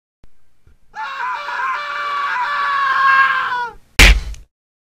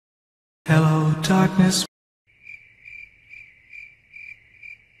darkness.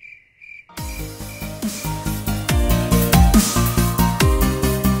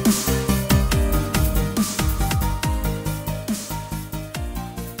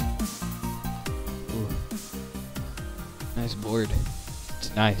 Ooh. Nice board.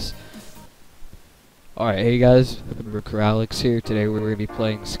 It's nice. Alright, hey guys, Brocrewalex here. Today we're going to be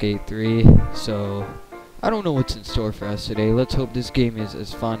playing Skate 3, so I don't know what's in store for us today. Let's hope this game is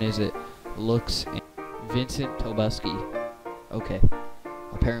as fun as it looks. Vincent Tobuski. Okay,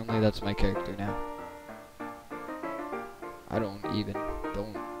 apparently that's my character now.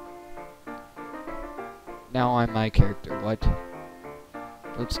 Now I'm my character, what?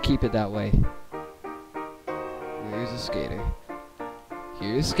 Let's keep it that way. Here's a skater.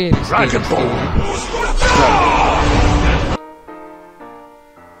 Here's a skater, skater, skater.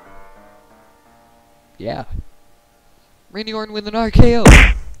 Yeah. Randy Orton with an RKO.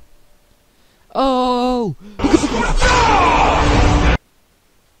 Oh!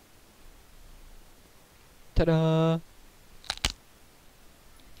 Ta-da!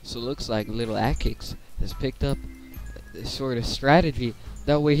 So it looks like little Akix has picked up this sort of strategy.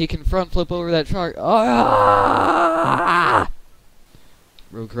 That way he can front flip over that shark. Ah!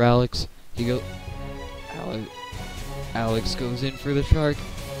 Brocrewalex, Alex goes in for the shark.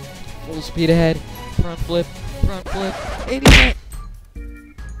 Full speed ahead. Front flip, and he went.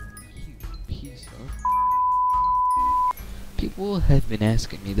 You piece of. People have been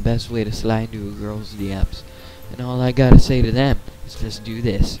asking me the best way to slide into a girl's DMs, and all I gotta say to them is just do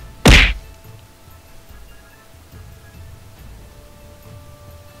this.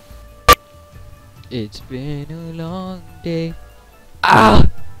 It's been a long day. Ah!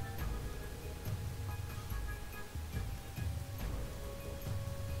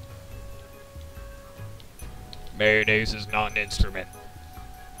 Mayonnaise is not an instrument.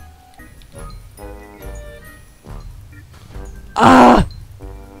 Ah!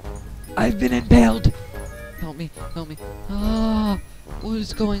 I've been impaled. Help me, help me. Ah! What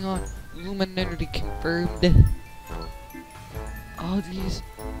is going on? Luminarity confirmed. Oh, jeez.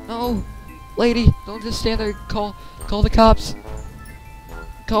 No! Lady, don't just stand there. Call the cops.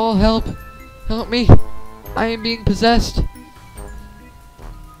 Call help. Help me. I am being possessed.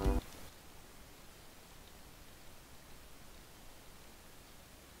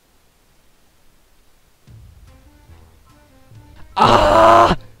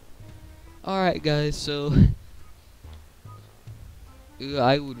 Ah! Alright guys, so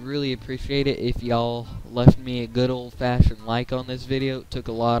I would really appreciate it if y'all left me a good old-fashioned like on this video. It took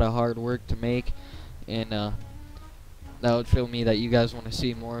a lot of hard work to make, and that would show me that you guys want to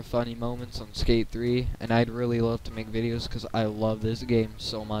see more funny moments on Skate 3, and I'd really love to make videos because I love this game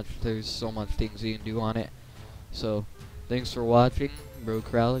so much. There's so much things you can do on it. So, thanks for watching.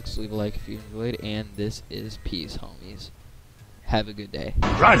 Brocrewalex, leave a like if you enjoyed, and this is peace, homies. Have a good day.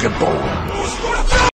 Dragon Ball!